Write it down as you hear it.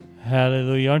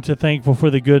Hallelujah. Aren't you thankful for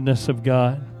the goodness of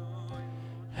God?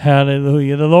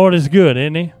 Hallelujah. The Lord is good,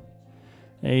 isn't He?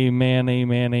 Amen,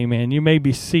 amen, amen. You may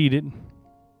be seated.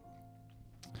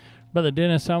 Brother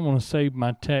Dennis, I want to save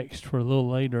my text for a little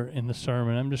later in the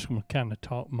sermon. I'm just going to kind of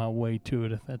talk my way to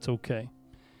it, if that's okay.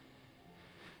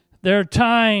 There are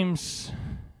times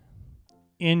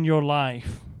in your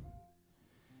life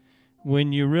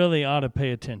when you really ought to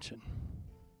pay attention.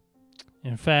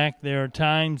 In fact, there are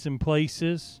times and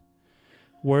places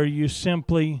where you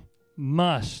simply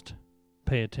must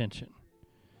pay attention.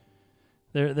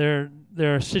 There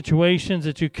are situations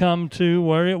that you come to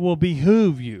where it will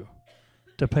behoove you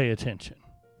to pay attention.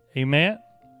 Amen?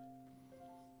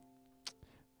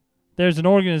 There's an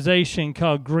organization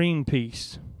called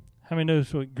Greenpeace. How many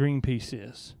knows what Greenpeace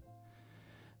is?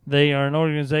 They are an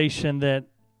organization that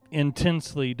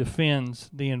intensely defends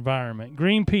the environment.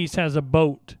 Greenpeace has a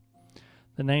boat.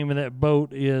 The name of that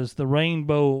boat is the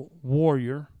Rainbow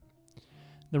Warrior.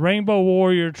 The Rainbow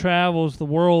Warrior travels the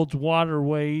world's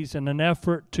waterways in an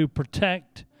effort to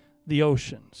protect the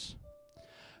oceans.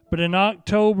 But in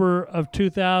October of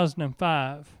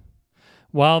 2005,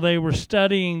 while they were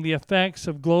studying the effects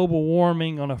of global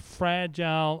warming on a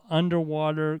fragile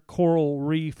underwater coral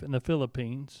reef in the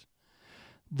Philippines,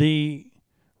 the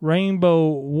Rainbow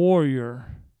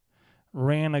Warrior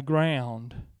ran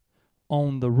aground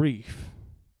on the reef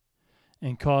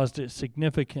and caused it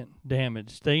significant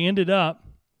damage. They ended up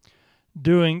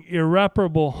doing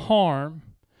irreparable harm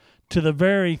to the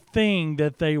very thing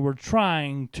that they were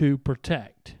trying to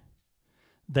protect.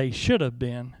 They should have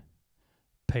been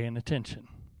paying attention.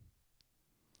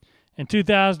 In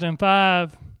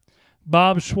 2005,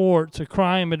 Bob Schwartz, a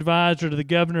crime advisor to the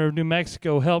governor of New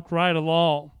Mexico, helped write a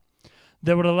law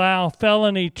that would allow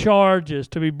felony charges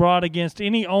to be brought against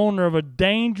any owner of a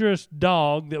dangerous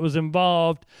dog that was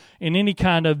involved in any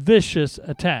kind of vicious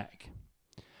attack.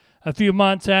 A few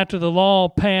months after the law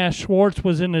passed, Schwartz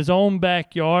was in his own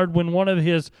backyard when one of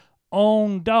his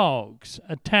own dogs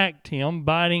attacked him,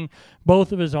 biting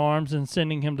both of his arms and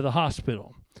sending him to the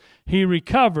hospital. He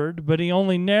recovered, but he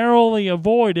only narrowly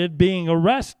avoided being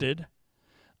arrested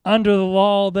under the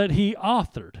law that he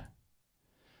authored.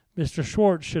 Mr.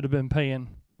 Schwartz should have been paying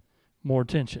more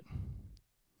attention.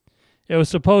 It was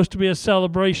supposed to be a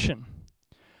celebration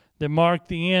that marked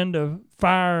the end of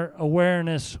Fire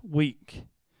Awareness Week.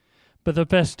 But the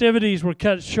festivities were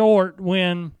cut short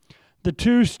when the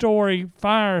two-story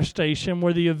fire station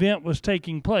where the event was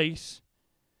taking place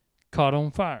caught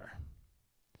on fire.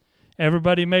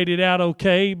 Everybody made it out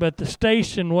okay, but the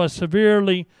station was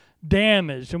severely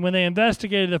damaged. And when they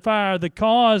investigated the fire, the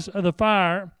cause of the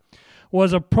fire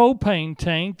was a propane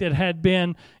tank that had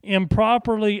been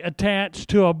improperly attached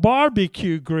to a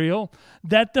barbecue grill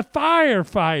that the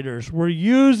firefighters were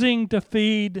using to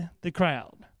feed the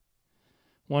crowd.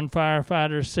 One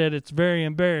firefighter said it's very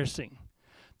embarrassing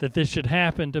that this should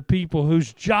happen to people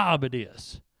whose job it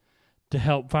is to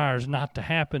help fires not to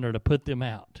happen or to put them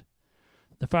out.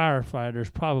 The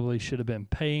firefighters probably should have been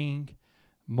paying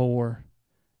more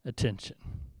attention.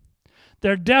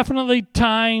 There are definitely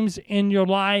times in your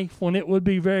life when it would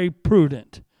be very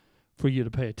prudent for you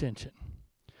to pay attention.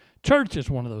 Church is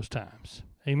one of those times.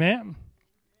 Amen?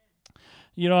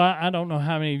 You know, I don't know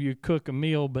how many of you cook a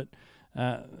meal, but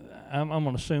I'm going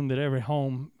to assume that every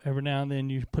home, every now and then,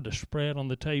 you put a spread on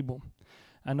the table.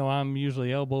 I know I'm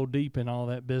usually elbow deep in all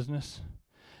that business.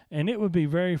 And it would be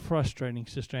very frustrating,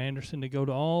 Sister Anderson, to go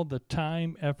to all the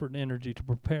time, effort, and energy to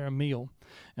prepare a meal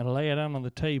and lay it out on the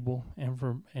table.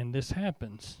 And this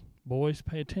happens. Boys,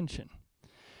 pay attention.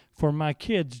 For my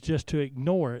kids just to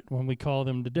ignore it when we call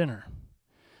them to dinner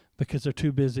because they're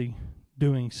too busy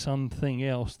doing something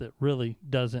else that really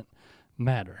doesn't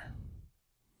matter.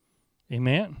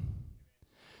 Amen?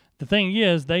 The thing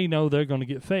is, they know they're going to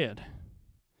get fed.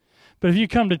 But if you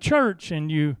come to church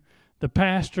and the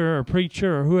pastor or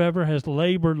preacher or whoever has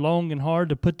labored long and hard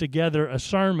to put together a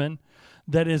sermon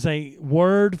that is a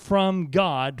word from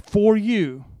God for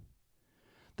you,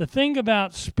 the thing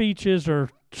about speeches or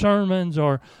sermons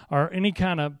or any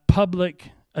kind of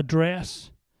public address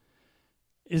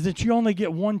is that you only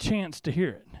get one chance to hear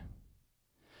it.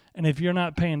 And if you're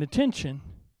not paying attention,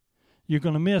 you're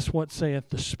going to miss what saith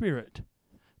the Spirit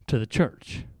to the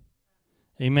church.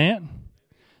 Amen?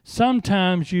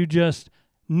 Sometimes you just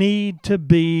need to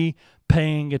be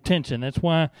paying attention. That's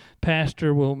why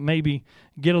pastor will maybe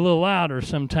get a little louder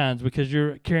sometimes because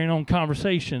you're carrying on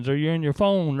conversations or you're in your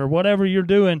phone or whatever you're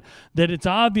doing, that it's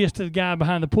obvious to the guy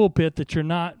behind the pulpit that you're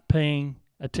not paying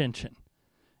attention.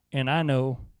 And I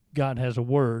know God has a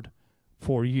word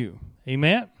for you.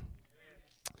 Amen?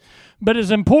 But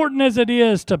as important as it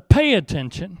is to pay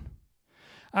attention,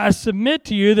 I submit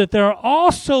to you that there are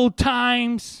also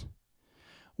times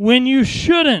when you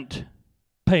shouldn't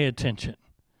pay attention.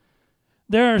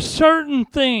 There are certain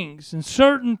things and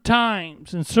certain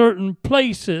times and certain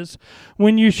places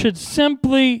when you should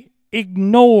simply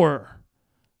ignore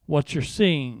what you're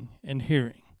seeing and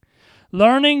hearing.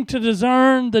 Learning to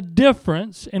discern the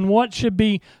difference in what should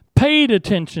be paid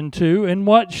attention to and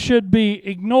what should be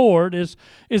ignored is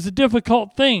a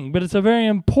difficult thing, but it's a very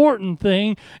important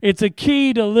thing. It's a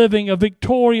key to living a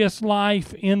victorious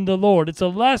life in the Lord. It's a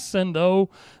lesson, though,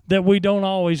 that we don't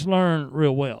always learn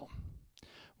real well.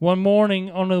 One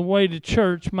morning on the way to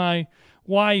church, my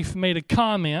wife made a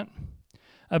comment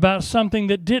about something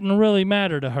that didn't really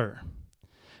matter to her.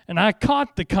 And I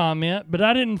caught the comment, but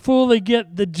I didn't fully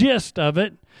get the gist of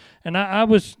it. And I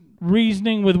was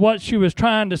reasoning with what she was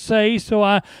trying to say, so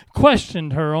I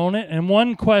questioned her on it. And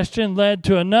one question led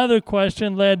to another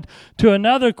question, led to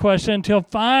another question, until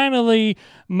finally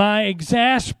my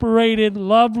exasperated,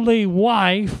 lovely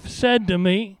wife said to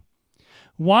me,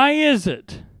 "Why is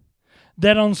it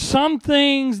that on some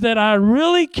things that I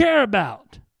really care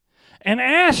about and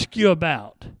ask you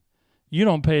about, you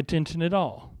don't pay attention at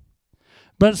all?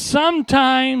 But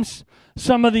sometimes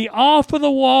some of the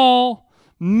off-of-the-wall,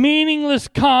 meaningless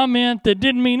comment that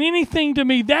didn't mean anything to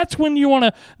me, that's when you want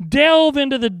to delve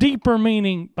into the deeper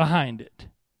meaning behind it."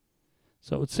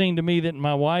 So it seemed to me that in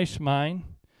my wife's mind,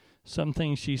 some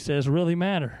things she says really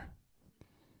matter,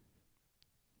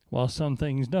 while some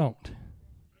things don't.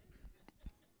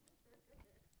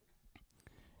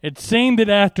 It seemed that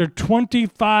after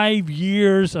 25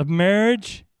 years of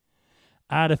marriage,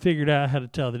 I'd have figured out how to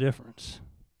tell the difference.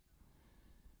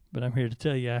 But I'm here to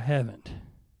tell you I haven't.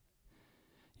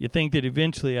 You think that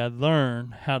eventually I'd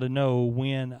learn how to know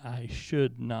when I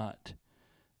should not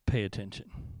pay attention.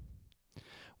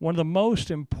 One of the most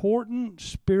important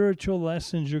spiritual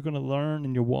lessons you're going to learn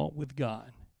in your walk with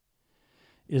God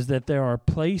is that there are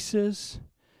places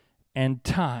and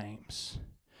times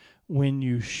when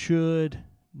you should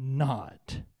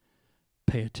not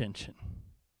pay attention.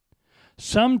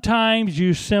 Sometimes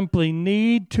you simply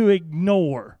need to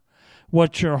ignore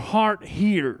what your heart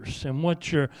hears and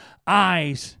what your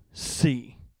eyes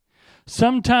see.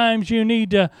 Sometimes you need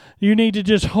to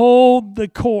just hold the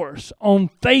course on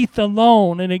faith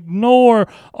alone and ignore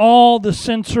all the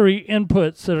sensory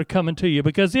inputs that are coming to you.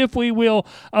 Because if we will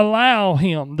allow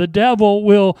him, the devil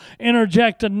will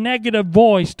interject a negative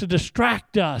voice to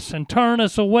distract us and turn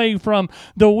us away from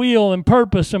the will and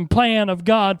purpose and plan of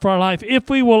God for our life. If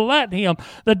we will let him,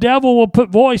 the devil will put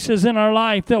voices in our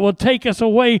life that will take us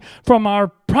away from our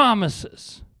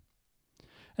promises.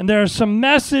 And there are some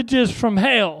messages from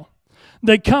hell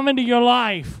that come into your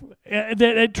life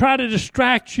that try to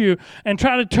distract you and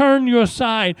try to turn you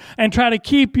aside and try to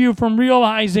keep you from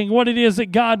realizing what it is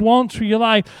that God wants for your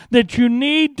life, that you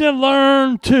need to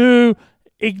learn to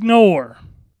ignore.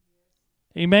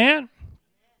 Amen?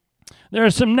 There are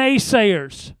some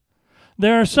naysayers.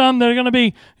 There are some that are going to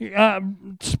be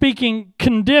speaking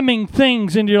condemning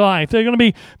things into your life. They're going to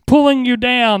be pulling you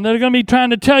down. They're going to be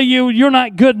trying to tell you you're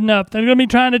not good enough. They're going to be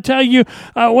trying to tell you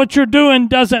what you're doing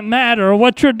doesn't matter or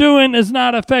what you're doing is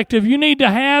not effective. You need to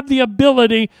have the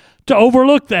ability to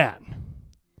overlook that.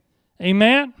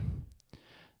 Amen?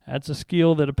 That's a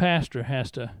skill that a pastor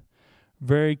has to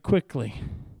very quickly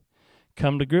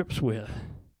come to grips with.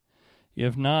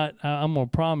 If not, I'm going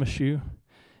to promise you,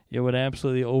 it would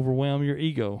absolutely overwhelm your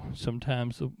ego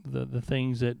sometimes, the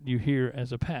things that you hear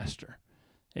as a pastor.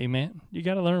 Amen? You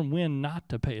got to learn when not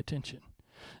to pay attention.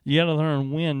 You got to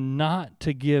learn when not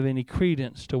to give any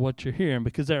credence to what you're hearing,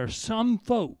 because there are some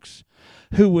folks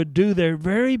who would do their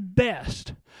very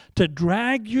best to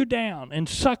drag you down and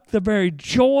suck the very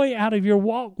joy out of your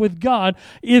walk with God.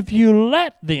 If you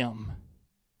let them,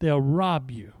 they'll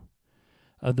rob you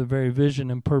of the very vision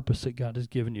and purpose that God has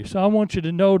given you. So I want you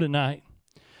to know tonight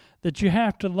that you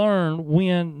have to learn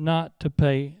when not to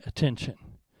pay attention.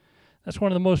 That's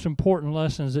one of the most important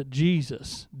lessons that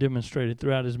Jesus demonstrated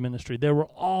throughout his ministry. There were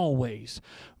always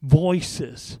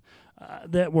voices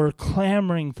that were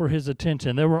clamoring for his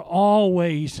attention. There were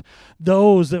always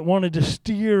those that wanted to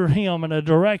steer him in a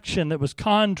direction that was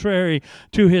contrary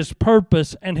to his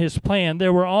purpose and his plan.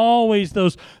 There were always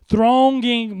those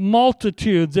thronging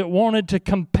multitudes that wanted to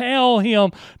compel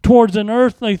him towards an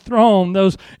earthly throne,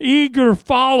 those eager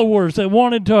followers that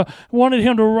wanted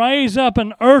him to raise up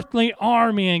an earthly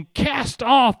army and cast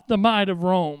off the might of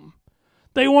Rome.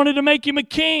 They wanted to make him a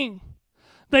king.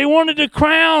 They wanted to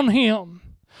crown him.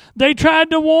 They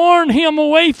tried to warn him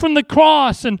away from the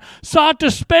cross and sought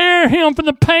to spare him from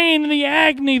the pain and the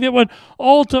agony that would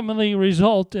ultimately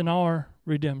result in our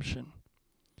redemption.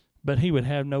 But he would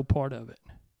have no part of it.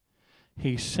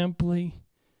 He simply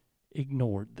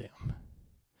ignored them.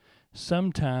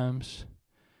 Sometimes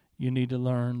you need to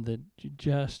learn that you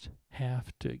just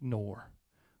have to ignore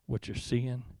what you're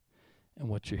seeing and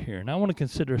what you're hearing. I want to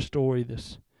consider a story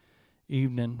this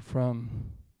evening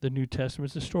from the New Testament.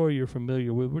 It's a story you're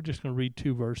familiar with. We're just going to read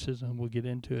 2 verses and we'll get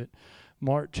into it.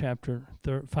 Mark chapter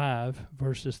 5,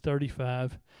 verses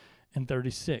 35 and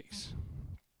 36.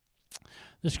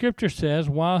 The scripture says,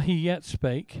 "While he yet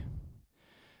spake,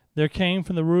 there came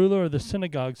from the ruler of the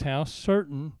synagogue's house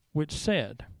certain which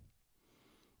said,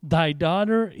 Thy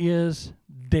daughter is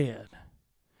dead.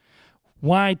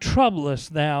 Why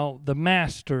troublest thou the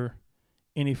master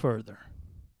any further?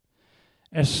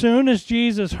 As soon as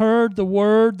Jesus heard the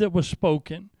word that was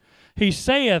spoken, he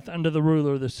saith unto the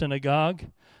ruler of the synagogue,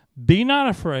 Be not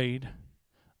afraid,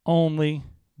 only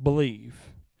believe.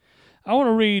 I want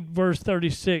to read verse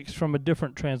 36 from a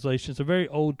different translation. It's a very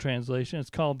old translation.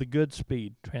 It's called the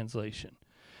Goodspeed translation.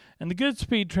 And the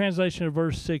Goodspeed translation of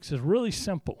verse 6 is really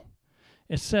simple.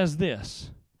 It says this,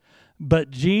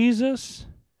 But Jesus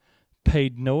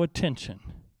paid no attention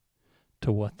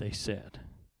to what they said.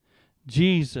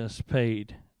 Jesus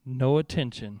paid no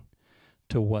attention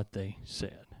to what they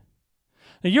said.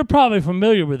 Now, you're probably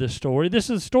familiar with this story. This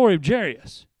is the story of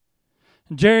Jairus.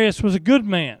 And Jairus was a good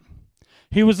man.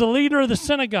 He was the leader of the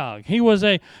synagogue. He was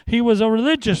a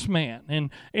religious man. And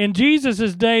in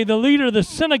Jesus' day, the leader of the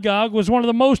synagogue was one of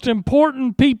the most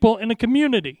important people in the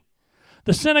community.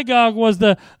 The synagogue was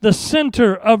the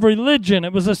center of religion.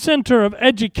 It was the center of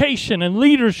education and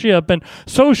leadership and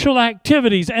social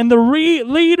activities. And the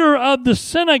leader of the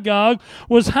synagogue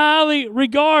was highly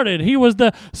regarded. He was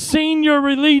the senior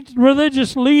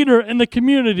religious leader in the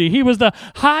community. He was the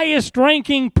highest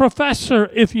ranking professor,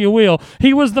 if you will.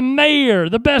 He was the mayor,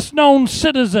 the best known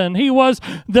citizen. He was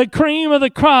the cream of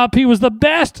the crop. He was the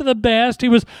best of the best. He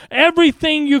was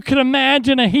everything you could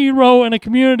imagine a hero in a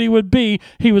community would be.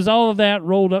 He was all of that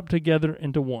rolled up together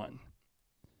into one.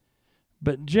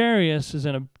 But Jairus is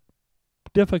in a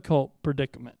difficult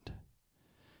predicament.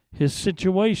 His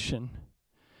situation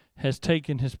has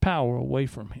taken his power away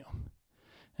from him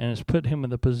and has put him in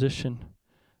the position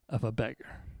of a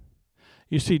beggar.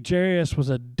 You see, Jairus was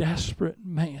a desperate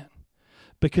man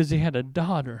because he had a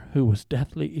daughter who was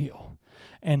deathly ill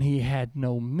and he had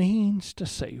no means to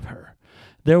save her.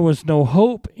 There was no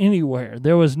hope anywhere.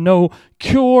 There was no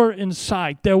cure in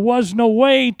sight. There was no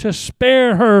way to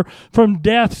spare her from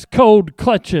death's cold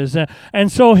clutches.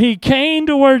 And so he came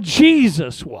to where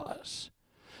Jesus was.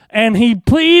 And he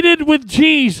pleaded with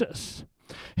Jesus.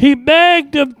 He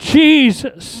begged of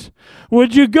Jesus,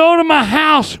 Would you go to my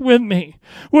house with me?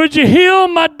 Would you heal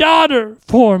my daughter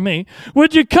for me?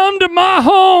 Would you come to my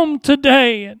home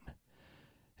today? And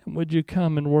would you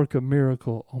come and work a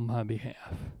miracle on my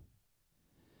behalf?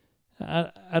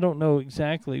 I don't know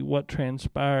exactly what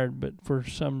transpired, but for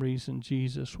some reason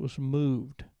Jesus was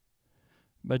moved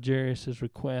by Jairus'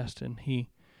 request, and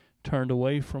he turned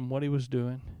away from what he was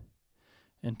doing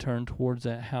and turned towards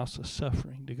that house of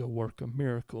suffering to go work a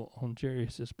miracle on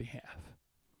Jairus' behalf.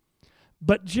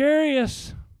 But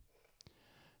Jairus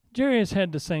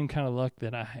had the same kind of luck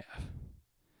that I have.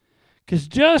 Because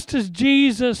just as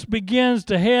Jesus begins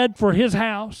to head for his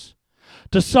house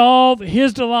to solve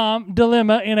his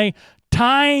dilemma in a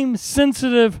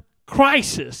time-sensitive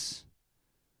crisis,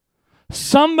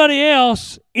 somebody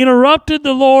else interrupted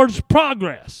the Lord's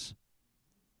progress.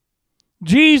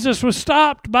 Jesus was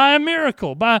stopped by a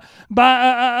miracle, by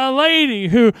a lady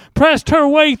who pressed her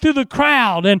way through the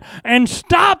crowd and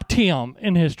stopped him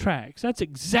in his tracks. That's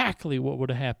exactly what would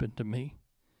have happened to me.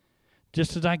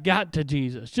 Just as I got to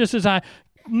Jesus, just as I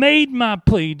made my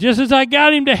plea, just as I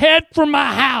got him to head for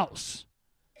my house,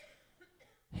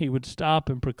 he would stop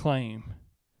and proclaim,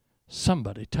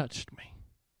 somebody touched me.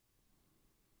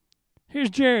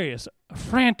 Here's Jairus, a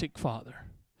frantic father.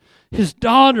 His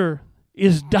daughter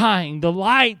is dying. The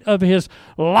light of his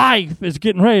life is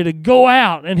getting ready to go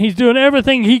out, and he's doing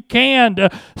everything he can to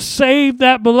save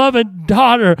that beloved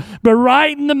daughter. But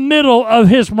right in the middle of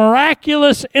his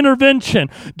miraculous intervention,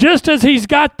 just as he's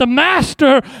got the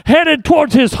master headed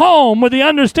towards his home with the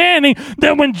understanding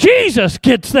that when Jesus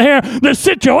gets there, the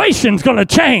situation's going to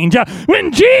change.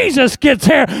 When Jesus gets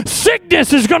there,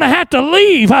 sickness is going to have to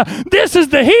leave. This is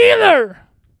the healer.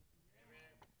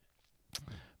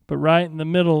 But right in the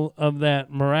middle of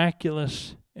that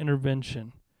miraculous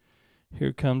intervention,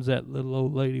 here comes that little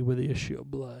old lady with the issue of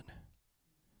blood.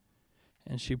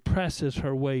 And she presses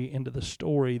her way into the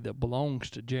story that belongs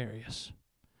to Jairus.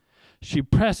 She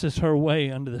presses her way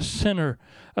under the center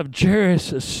of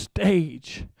Jairus'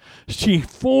 stage. She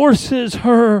forces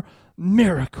her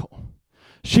miracle.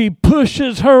 She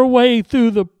pushes her way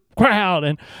through the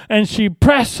crowd, and she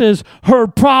presses her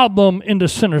problem into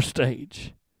center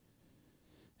stage.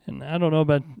 And I don't know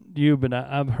about you, but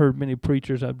I've heard many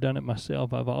preachers, I've done it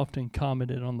myself, I've often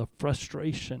commented on the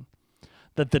frustration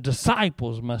that the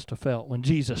disciples must have felt when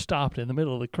Jesus stopped in the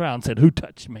middle of the crowd and said, "Who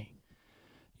touched me?"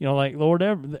 You know, like, Lord,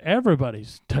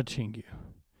 everybody's touching you.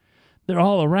 They're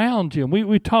all around you. And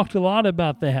we talked a lot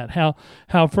about that,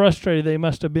 how frustrated they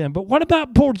must have been. But what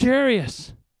about poor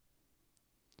Jairus?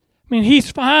 I mean, he's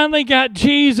finally got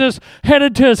Jesus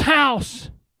headed to his house,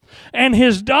 and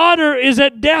his daughter is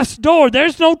at death's door.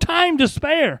 There's no time to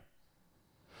spare.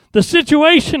 The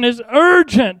situation is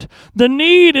urgent. The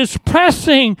need is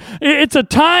pressing. It's a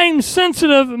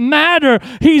time-sensitive matter.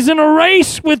 He's in a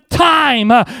race with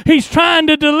time. He's trying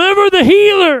to deliver the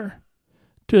healer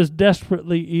to his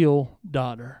desperately ill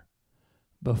daughter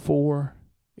before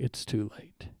it's too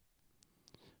late.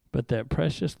 But that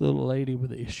precious little lady with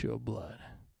the issue of blood,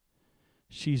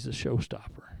 she's the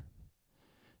showstopper.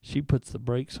 She puts the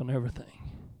brakes on everything.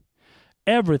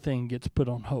 Everything gets put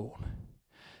on hold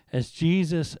as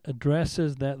Jesus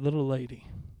addresses that little lady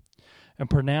and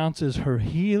pronounces her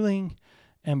healing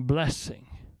and blessing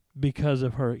because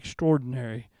of her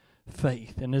extraordinary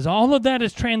faith. And as all of that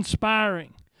is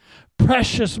transpiring,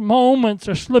 precious moments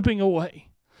are slipping away.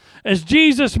 As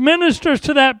Jesus ministers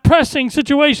to that pressing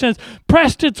situation, it's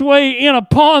pressed its way in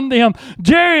upon them,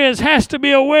 Jairus has to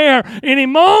be aware any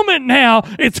moment now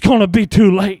it's going to be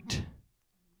too late.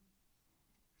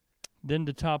 Then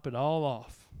to top it all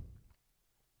off,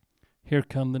 here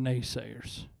come the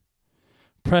naysayers,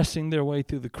 pressing their way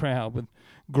through the crowd with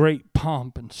great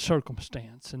pomp and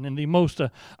circumstance. And in the most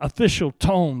official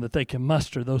tone that they can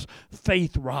muster, those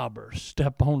faith robbers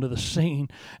step onto the scene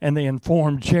and they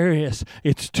inform Jairus,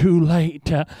 it's too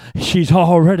late. She's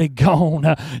already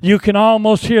gone. You can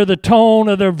almost hear the tone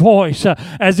of their voice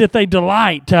as if they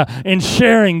delight in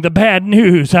sharing the bad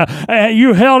news.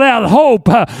 You held out hope,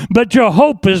 but your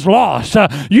hope is lost.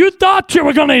 You thought you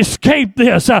were going to escape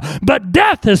this, but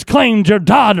death has claimed your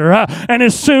daughter. And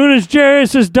as soon as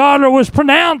Jairus' daughter was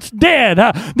pronounced dead,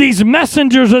 these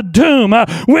messengers of doom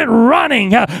went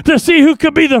running to see who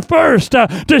could be the first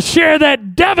to share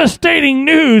that devastating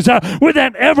news with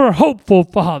that ever hopeful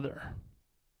father.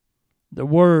 The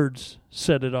words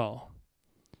said it all.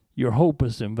 Your hope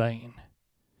is in vain.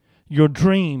 Your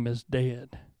dream is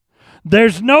dead.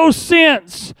 There's no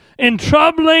sense in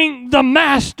troubling the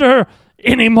master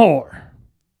anymore.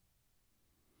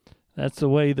 That's the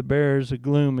way the bearers of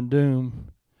gloom and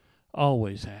doom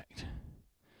always act.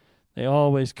 They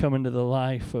always come into the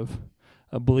life of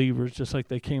believers just like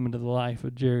they came into the life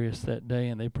of Jairus that day,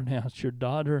 and they pronounced, your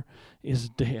daughter is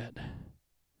dead.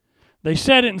 They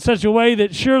said it in such a way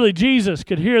that surely Jesus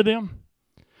could hear them.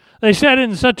 They said it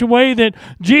in such a way that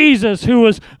Jesus, who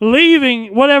was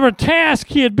leaving whatever task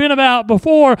he had been about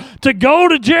before to go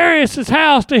to Jairus'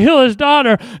 house to heal his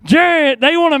daughter,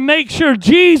 they want to make sure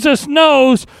Jesus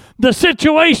knows the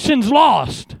situation's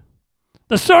lost.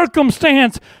 The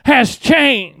circumstance has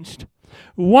changed.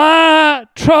 Why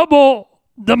trouble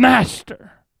the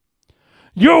master?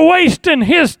 You're wasting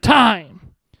his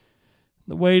time.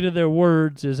 The weight of their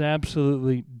words is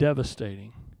absolutely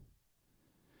devastating.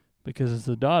 Because as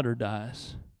the daughter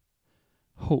dies,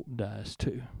 hope dies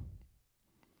too.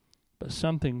 But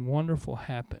something wonderful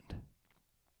happened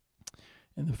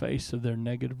in the face of their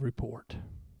negative report.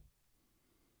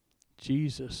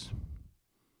 Jesus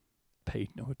paid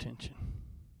no attention.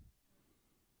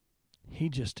 He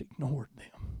just ignored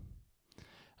them.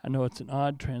 I know it's an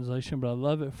odd translation, but I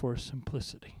love it for its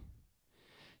simplicity.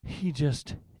 He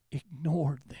just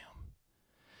ignored them.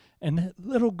 And that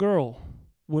little girl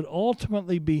would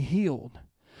ultimately be healed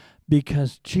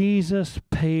because Jesus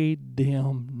paid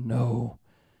them no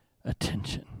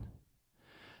attention.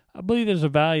 I believe there's a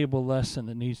valuable lesson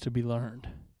that needs to be learned.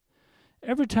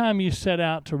 Every time you set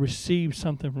out to receive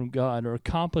something from God or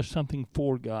accomplish something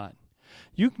for God,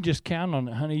 you can just count on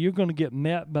it, honey. You're going to get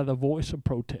met by the voice of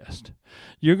protest.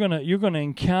 You're going to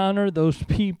encounter those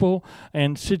people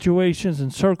and situations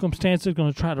and circumstances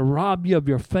going to try to rob you of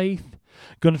your faith.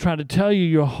 Going to try to tell you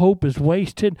your hope is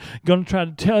wasted. Going to try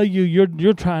to tell you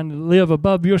you're trying to live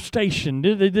above your station.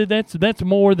 That's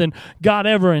more than God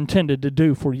ever intended to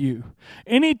do for you.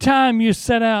 Anytime you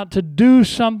set out to do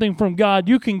something from God,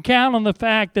 you can count on the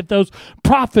fact that those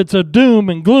prophets of doom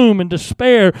and gloom and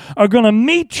despair are going to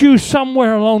meet you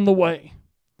somewhere along the way.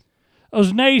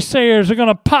 Those naysayers are going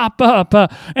to pop up,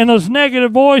 and those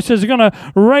negative voices are going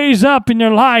to raise up in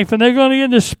your life, and they're going to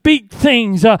begin to speak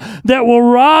things that will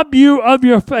rob you of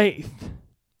your faith.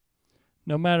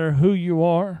 No matter who you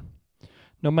are,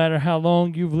 no matter how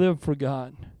long you've lived for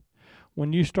God,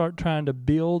 When you start trying to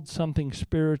build something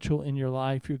spiritual in your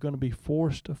life, you're going to be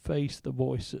forced to face the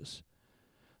voices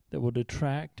that will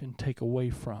detract and take away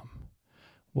from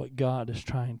what God is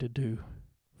trying to do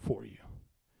for you.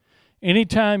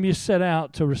 Anytime you set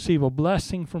out to receive a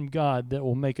blessing from God that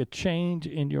will make a change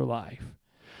in your life,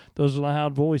 those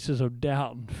loud voices of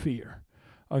doubt and fear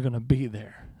are going to be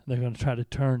there. They're going to try to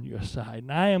turn you aside.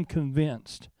 And I am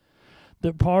convinced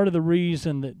that part of the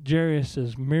reason that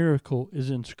Jairus' miracle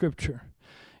is in Scripture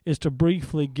is to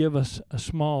briefly give us a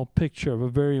small picture of a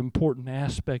very important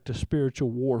aspect of spiritual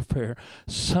warfare.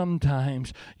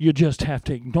 Sometimes you just have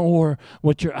to ignore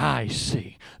what your eyes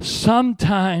see.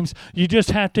 Sometimes you just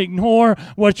have to ignore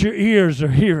what your ears are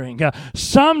hearing.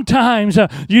 Sometimes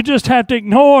you just have to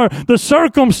ignore the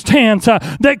circumstance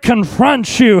that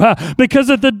confronts you,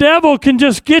 because if the devil can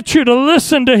just get you to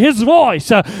listen to his voice,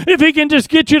 if he can just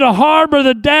get you to harbor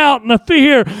the doubt and the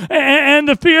fear, and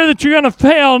the fear that you're going to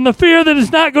fail, and the fear that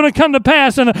it's not going to come to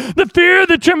pass, and the fear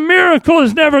that your miracle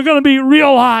is never going to be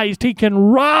realized, he can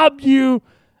rob you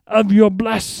of your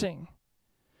blessing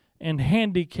and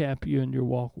handicap you in your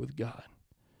walk with God.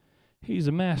 He's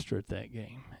a master at that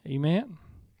game. Amen?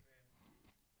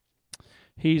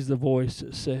 He's the voice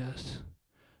that says,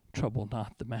 trouble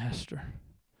not the master.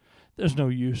 There's no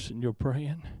use in your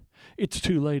praying. It's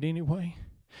too late anyway.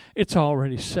 It's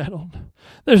already settled.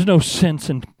 There's no sense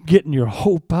in getting your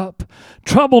hope up.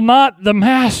 Trouble not the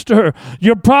master.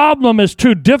 Your problem is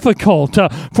too difficult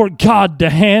for God to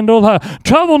handle.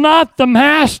 Trouble not the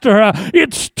master.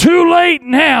 It's too late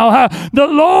now. The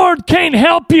Lord can't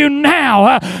help you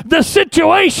now. The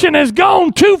situation has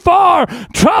gone too far.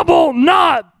 Trouble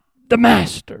not the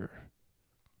master.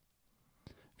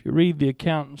 If you read the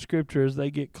account in Scripture, as they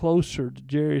get closer to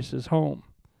Jairus' home,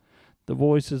 the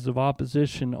voices of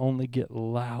opposition only get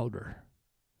louder.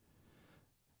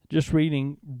 Just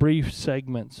reading brief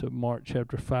segments of Mark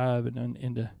chapter 5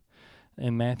 and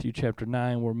Matthew chapter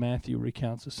 9, where Matthew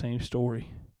recounts the same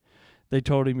story. They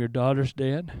told him, your daughter's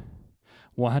dead.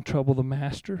 Why trouble the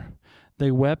master?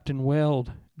 They wept and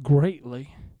wailed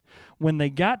greatly. When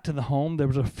they got to the home, there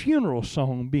was a funeral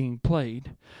song being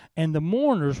played, and the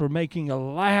mourners were making a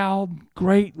loud,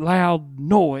 great loud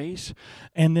noise,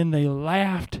 and then they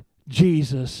laughed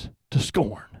Jesus to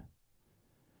scorn.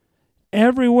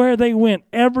 Everywhere they went,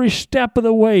 every step of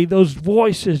the way, those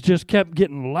voices just kept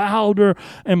getting louder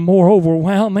and more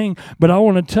overwhelming. But I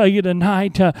want to tell you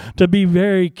tonight to be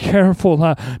very careful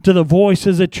to the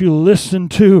voices that you listen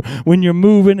to when you're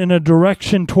moving in a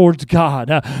direction towards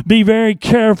God. Be very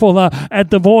careful at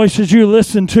the voices you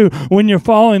listen to when you're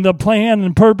following the plan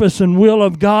and purpose and will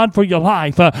of God for your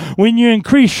life. When you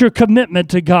increase your commitment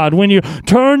to God, when you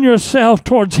turn yourself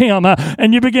towards Him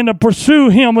and you begin to pursue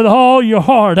Him with all your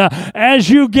heart.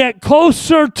 As you get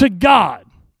closer to God,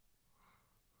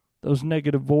 those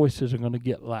negative voices are going to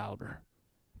get louder.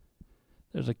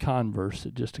 There's a converse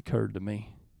that just occurred to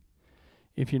me.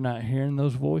 If you're not hearing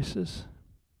those voices,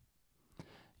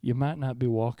 you might not be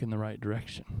walking the right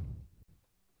direction.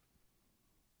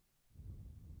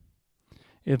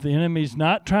 If the enemy's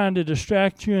not trying to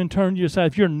distract you and turn you aside,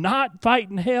 if you're not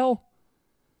fighting hell,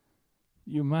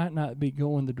 you might not be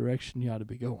going the direction you ought to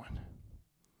be going.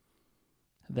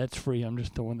 That's free. I'm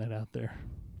just throwing that out there.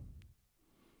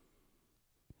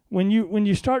 When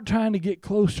you start trying to get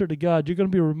closer to God, you're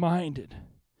going to be reminded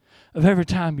of every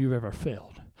time you've ever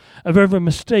failed, of every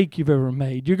mistake you've ever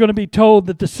made. You're going to be told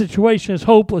that the situation is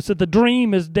hopeless, that the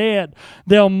dream is dead.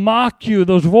 They'll mock you.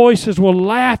 Those voices will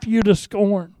laugh you to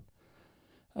scorn.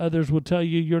 Others will tell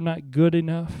you you're not good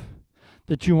enough,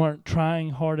 that you aren't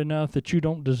trying hard enough, that you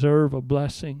don't deserve a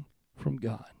blessing from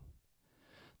God.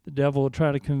 The devil will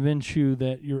try to convince you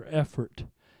that your effort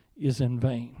is in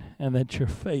vain and that your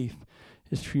faith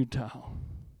is futile.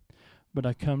 But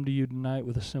I come to you tonight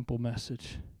with a simple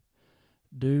message.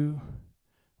 Do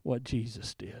what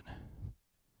Jesus did.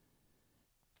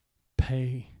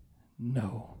 Pay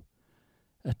no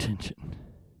attention.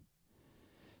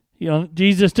 You know,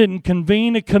 Jesus didn't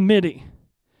convene a committee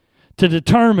to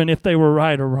determine if they were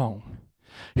right or wrong.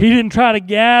 He didn't try to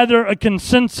gather a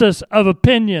consensus of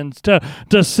opinions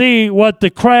to see what the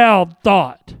crowd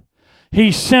thought.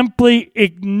 He simply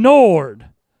ignored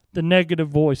the negative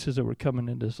voices that were coming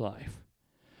into his life.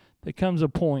 There comes a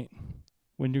point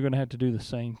when you're going to have to do the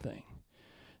same thing.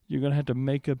 You're going to have to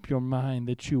make up your mind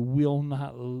that you will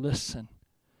not listen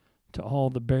to all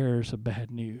the bearers of bad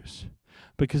news.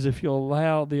 Because if you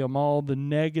allow them, all the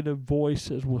negative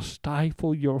voices will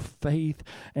stifle your faith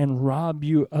and rob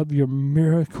you of your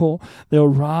miracle. They'll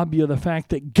rob you of the fact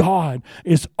that God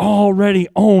is already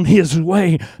on His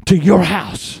way to your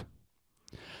house.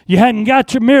 You hadn't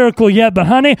got your miracle yet, but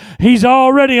honey, he's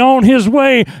already on his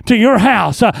way to your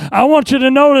house. I want you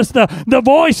to notice the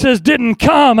voices didn't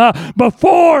come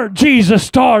before Jesus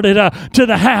started to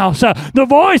the house. The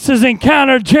voices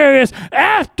encountered Jairus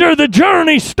after the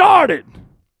journey started.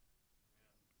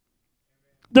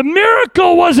 The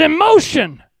miracle was in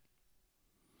motion.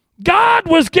 God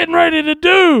was getting ready to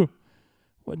do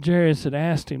what Jairus had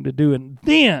asked him to do, and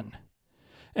then,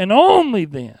 and only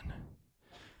then,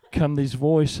 come these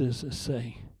voices that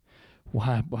say,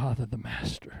 why bother the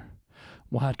master?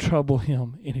 Why trouble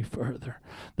him any further?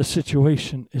 The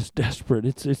situation is desperate.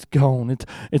 It's gone.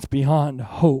 It's beyond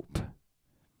hope.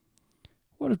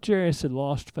 What if Jairus had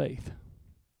lost faith?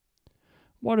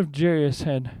 What if Jairus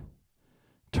had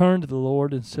turned to the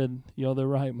Lord and said, they're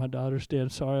right, my daughter's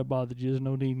dead. Sorry I bothered you. There's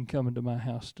no need in coming to my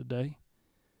house today.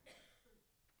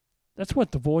 That's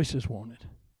what the voices wanted.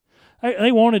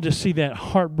 They wanted to see that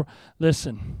heart.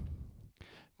 Listen,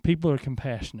 people are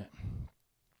compassionate,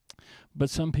 but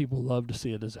some people love to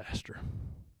see a disaster.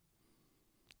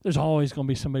 There's always going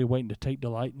to be somebody waiting to take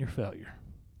delight in your failure.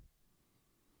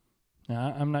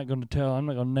 Now, I'm not going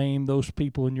to name those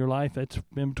people in your life. That's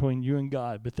in between you and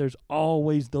God. But there's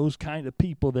always those kind of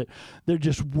people that they're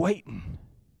just waiting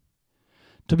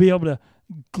to be able to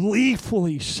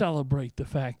gleefully celebrate the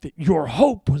fact that your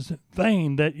hope was in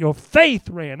vain, that your faith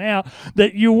ran out,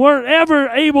 that you weren't ever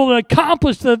able to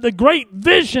accomplish the great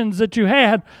visions that you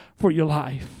had for your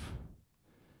life.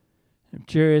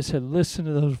 If Jairus had listened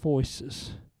to those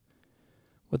voices,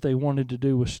 what they wanted to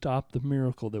do was stop the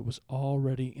miracle that was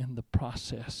already in the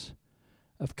process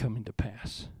of coming to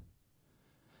pass.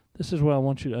 This is what I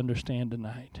want you to understand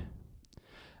tonight.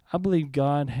 I believe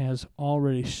God has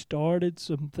already started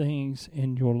some things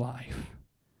in your life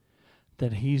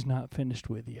that He's not finished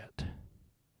with yet.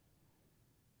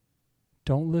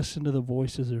 Don't listen to the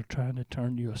voices that are trying to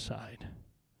turn you aside.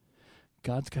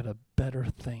 God's got a better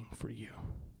thing for you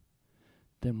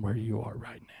than where you are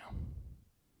right now.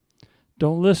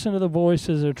 Don't listen to the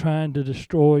voices that are trying to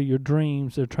destroy your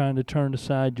dreams. They're trying to turn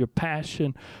aside your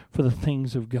passion for the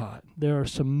things of God. There are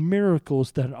some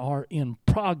miracles that are in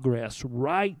progress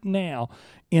right now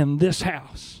in this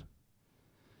house.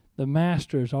 The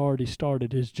Master has already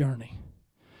started His journey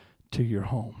to your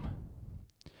home.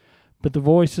 But the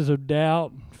voices of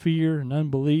doubt, fear, and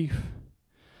unbelief,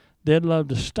 they'd love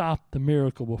to stop the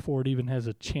miracle before it even has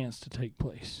a chance to take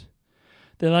place.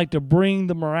 They like to bring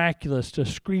the miraculous to a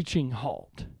screeching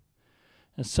halt.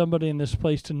 And somebody in this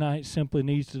place tonight simply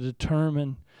needs to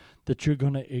determine that you're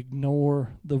going to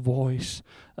ignore the voice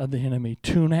of the enemy.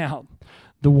 Tune out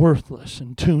the worthless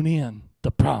and tune in the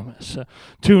promise.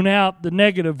 Tune out the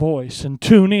negative voice and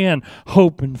tune in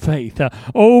hope and faith.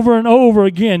 Over and over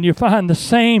again, you find the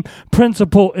same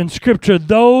principle in Scripture.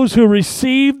 Those who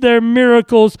received their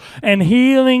miracles and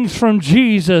healings from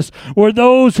Jesus were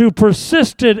those who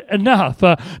persisted enough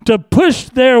to push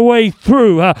their way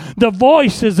through the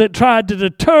voices that tried to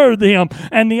deter them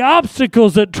and the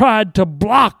obstacles that tried to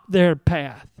block their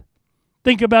path.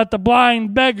 Think about the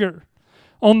blind beggar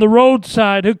on the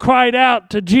roadside who cried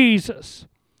out to Jesus.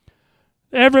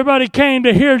 Everybody came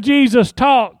to hear Jesus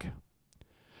talk.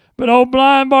 But old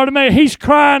blind Bartimaeus, he's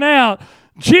crying out,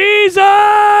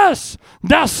 Jesus,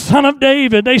 thou son of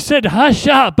David. They said, hush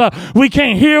up. We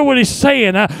can't hear what he's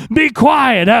saying. Be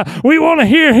quiet. We want to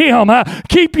hear him.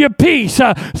 Keep your peace.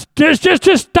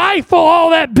 Just stifle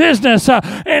all that business.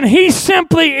 And he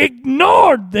simply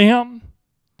ignored them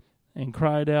and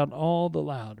cried out all the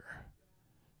louder,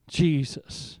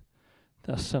 Jesus,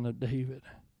 thou son of David.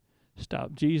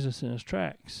 Stopped Jesus in his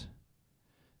tracks.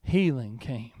 Healing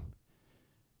came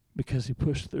because he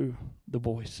pushed through the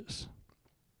voices.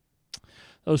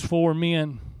 Those 4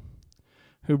 men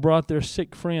who brought their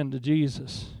sick friend to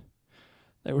Jesus,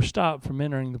 they were stopped from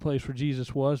entering the place where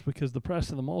Jesus was because the press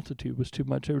of the multitude was too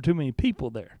much. There were too many people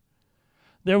there.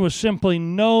 There was simply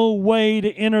no way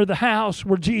to enter the house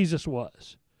where Jesus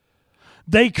was.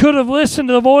 They could have listened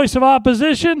to the voice of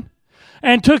opposition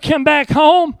and took him back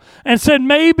home and said,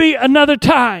 maybe another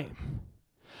time.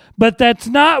 But that's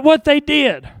not what they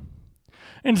did.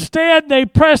 Instead, they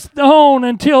pressed on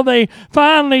until they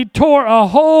finally tore a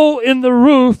hole in the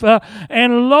roof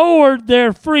and lowered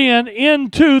their friend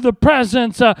into the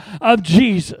presence of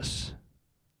Jesus.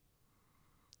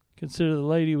 Consider the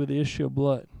lady with the issue of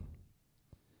blood,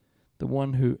 the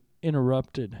one who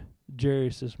interrupted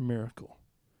Jairus' miracle.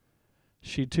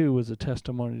 She too was a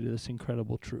testimony to this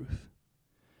incredible truth.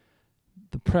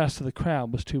 The press of the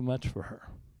crowd was too much for her.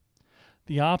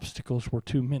 The obstacles were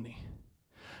too many.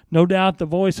 No doubt the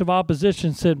voice of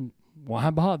opposition said, why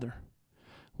bother?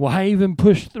 Why even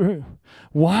push through?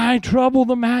 Why trouble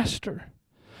the Master?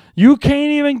 You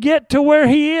can't even get to where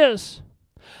He is.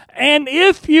 And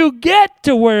if you get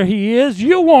to where He is,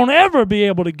 you won't ever be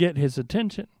able to get His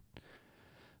attention.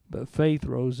 But faith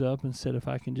rose up and said, if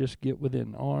I can just get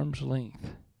within arm's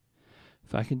length,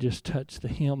 if I can just touch the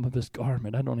hem of His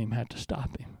garment, I don't even have to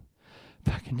stop Him.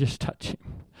 If I can just touch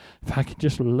Him, if I can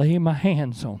just lay my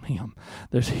hands on Him,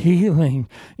 there's healing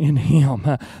in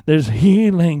Him. There's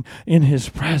healing in His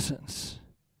presence.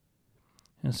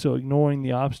 And so, ignoring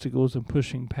the obstacles and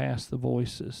pushing past the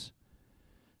voices,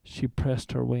 she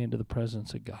pressed her way into the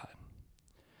presence of God.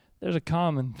 There's a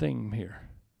common theme here.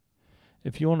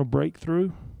 If you want to break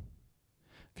through,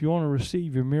 if you want to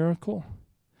receive your miracle,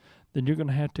 then you're going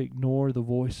to have to ignore the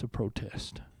voice of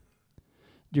protest.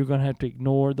 You're going to have to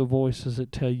ignore the voices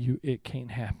that tell you it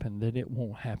can't happen, that it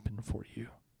won't happen for you.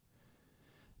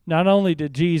 Not only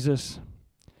did Jesus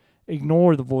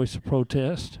ignore the voice of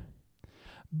protest,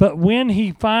 but when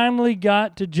He finally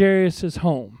got to Jairus'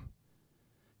 home,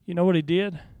 you know what He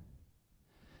did?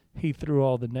 He threw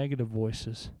all the negative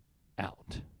voices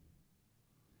out.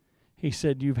 He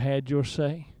said, you've had your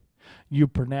say. You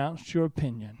pronounced your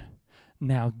opinion.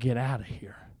 Now get out of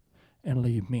here and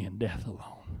leave me in death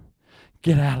alone.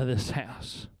 Get out of this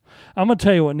house. I'm going to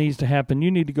tell you what needs to happen.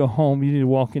 You need to go home. You need to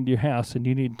walk into your house and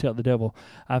you need to tell the devil,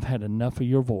 I've had enough of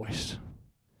your voice.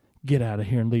 Get out of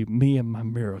here and leave me and my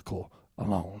miracle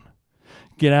alone.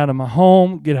 Get out of my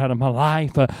home. Get out of my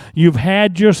life. You've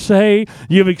had your say.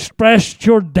 You've expressed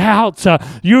your doubts.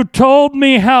 You told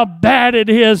me how bad it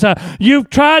is. You've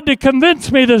tried to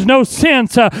convince me there's no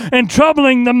sense in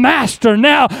troubling the Master.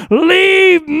 Now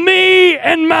leave me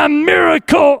and my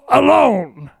miracle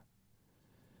alone.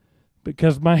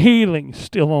 Because my healing's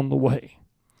still on the way.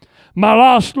 My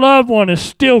lost loved one is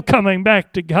still coming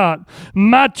back to God.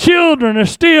 My children are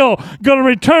still going to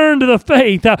return to the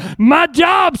faith. My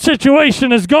job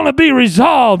situation is going to be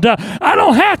resolved. I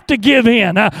don't have to give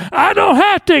in. I don't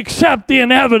have to accept the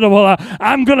inevitable.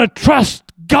 I'm going to trust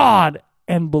God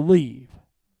and believe.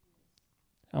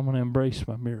 I'm going to embrace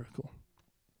my miracle.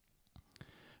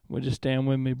 Would you stand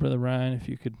with me, Brother Ryan, if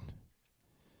you could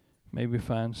maybe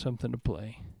find something to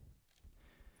play.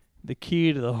 The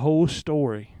key to the whole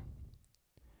story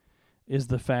is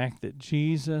the fact that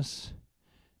Jesus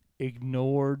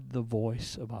ignored the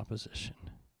voice of opposition.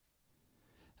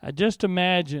 I just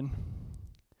imagine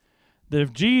that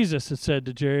if Jesus had said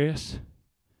to Jairus,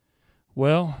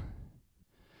 well,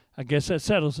 I guess that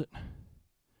settles it,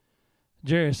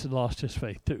 Jairus had lost his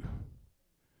faith too.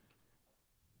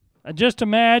 I just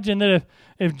imagine that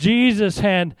if Jesus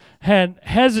had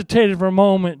hesitated for a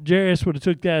moment, Jairus would have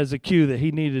took that as a cue that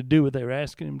he needed to do what they were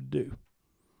asking him to do.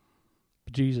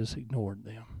 But Jesus ignored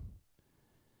them.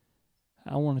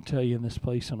 I want to tell you in this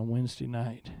place on a Wednesday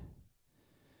night,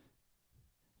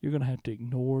 you're going to have to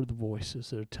ignore the voices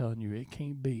that are telling you it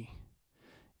can't be.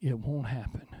 It won't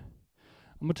happen.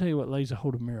 I'm going to tell you what lays a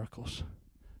hold of miracles.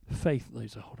 Faith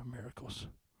lays a hold of miracles.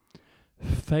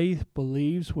 Faith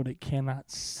believes what it cannot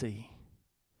see.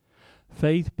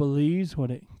 Faith believes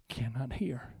what it cannot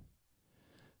hear.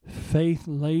 Faith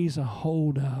lays a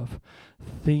hold of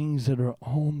things that are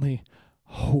only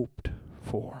hoped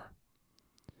for.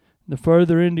 The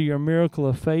further into your miracle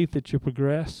of faith that you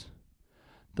progress,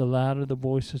 the louder the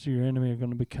voices of your enemy are going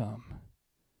to become.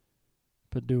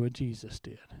 But do what Jesus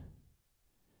did.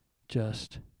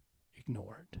 Just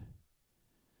ignore it.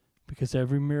 Because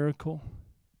every miracle,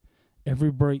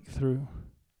 every breakthrough,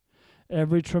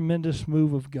 every tremendous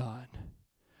move of God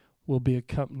will be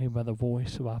accompanied by the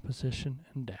voice of opposition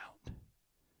and doubt.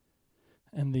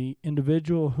 And the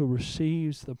individual who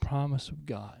receives the promise of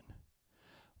God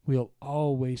will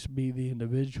always be the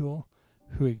individual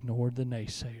who ignored the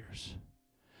naysayers,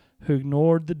 who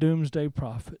ignored the doomsday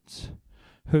prophets,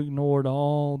 who ignored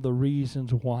all the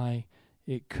reasons why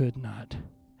it could not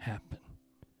happen.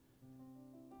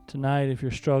 Tonight, if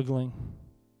you're struggling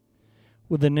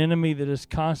with an enemy that is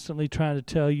constantly trying to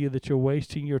tell you that you're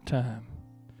wasting your time,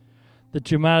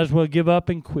 that you might as well give up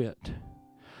and quit,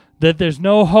 that there's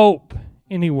no hope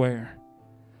anywhere.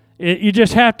 You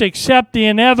just have to accept the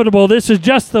inevitable. This is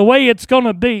just the way it's going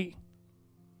to be.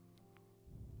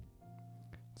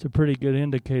 It's a pretty good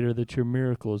indicator that your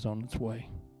miracle is on its way.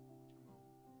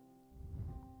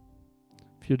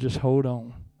 If you just hold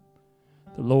on,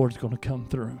 the Lord's going to come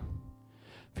through.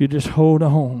 If you just hold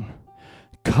on,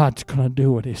 God's going to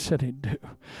do what He said He'd do.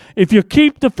 If you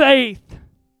keep the faith,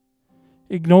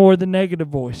 ignore the negative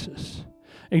voices.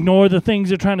 Ignore the things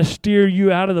that are trying to steer you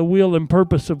out of the will and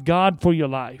purpose of God for your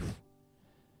life.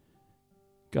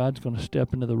 God's going to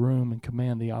step into the room and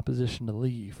command the opposition to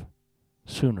leave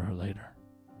sooner or later.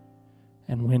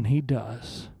 And when He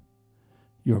does,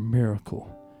 your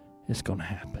miracle it's going to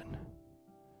happen.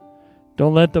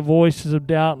 Don't let the voices of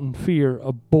doubt and fear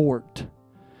abort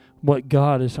what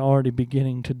God is already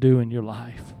beginning to do in your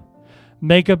life.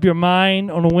 Make up your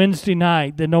mind on a Wednesday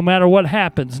night that no matter what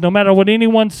happens, no matter what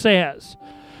anyone says,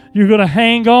 you're going to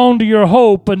hang on to your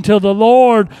hope until the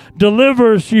Lord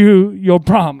delivers you your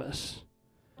promise.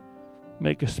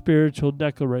 Make a spiritual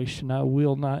declaration. I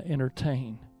will not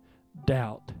entertain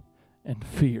doubt and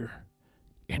fear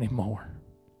anymore.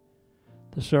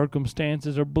 The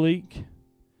circumstances are bleak.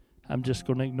 I'm just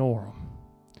going to ignore them.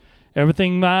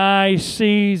 Everything my eye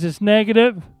sees is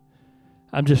negative.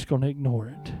 I'm just going to ignore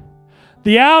it.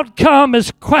 The outcome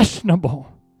is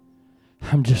questionable.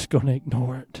 I'm just going to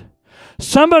ignore it.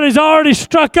 Somebody's already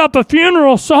struck up a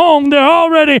funeral song. They're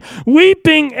already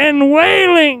weeping and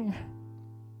wailing.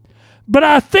 But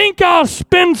I think I'll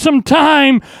spend some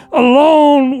time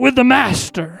alone with the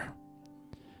Master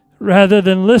rather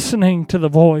than listening to the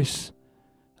voice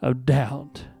of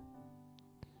doubt.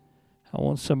 I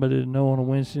want somebody to know on a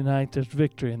Wednesday night there's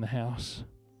victory in the house.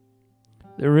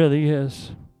 There really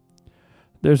is.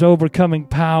 There's overcoming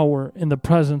power in the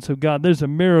presence of God. There's a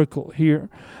miracle here.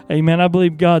 Amen. I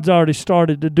believe God's already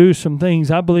started to do some things.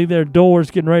 I believe there are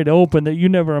doors getting ready to open that you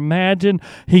never imagined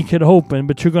He could open.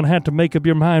 But you're going to have to make up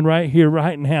your mind right here,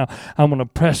 right now. I'm going to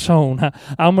press on.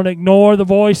 I'm going to ignore the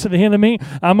voice of the enemy.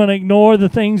 I'm going to ignore the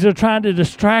things that are trying to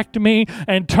distract me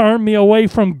and turn me away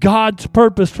from God's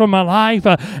purpose for my life.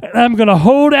 And I'm going to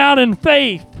hold out in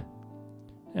faith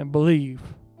and believe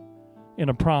in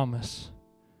a promise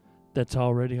that's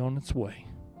already on its way.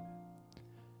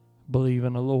 Believe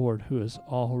in the Lord who is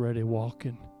already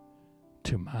walking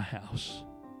to my house.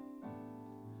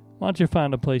 Why don't you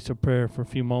find a place of prayer for a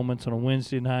few moments on a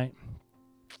Wednesday night?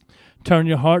 Turn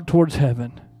your heart towards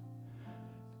heaven.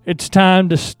 It's time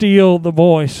to steal the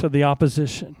voice of the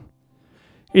opposition.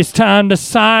 It's time to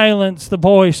silence the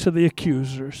voice of the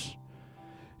accusers.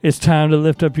 It's time to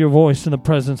lift up your voice in the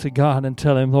presence of God and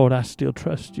tell Him, Lord, I still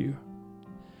trust You.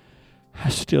 I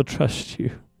still trust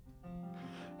You.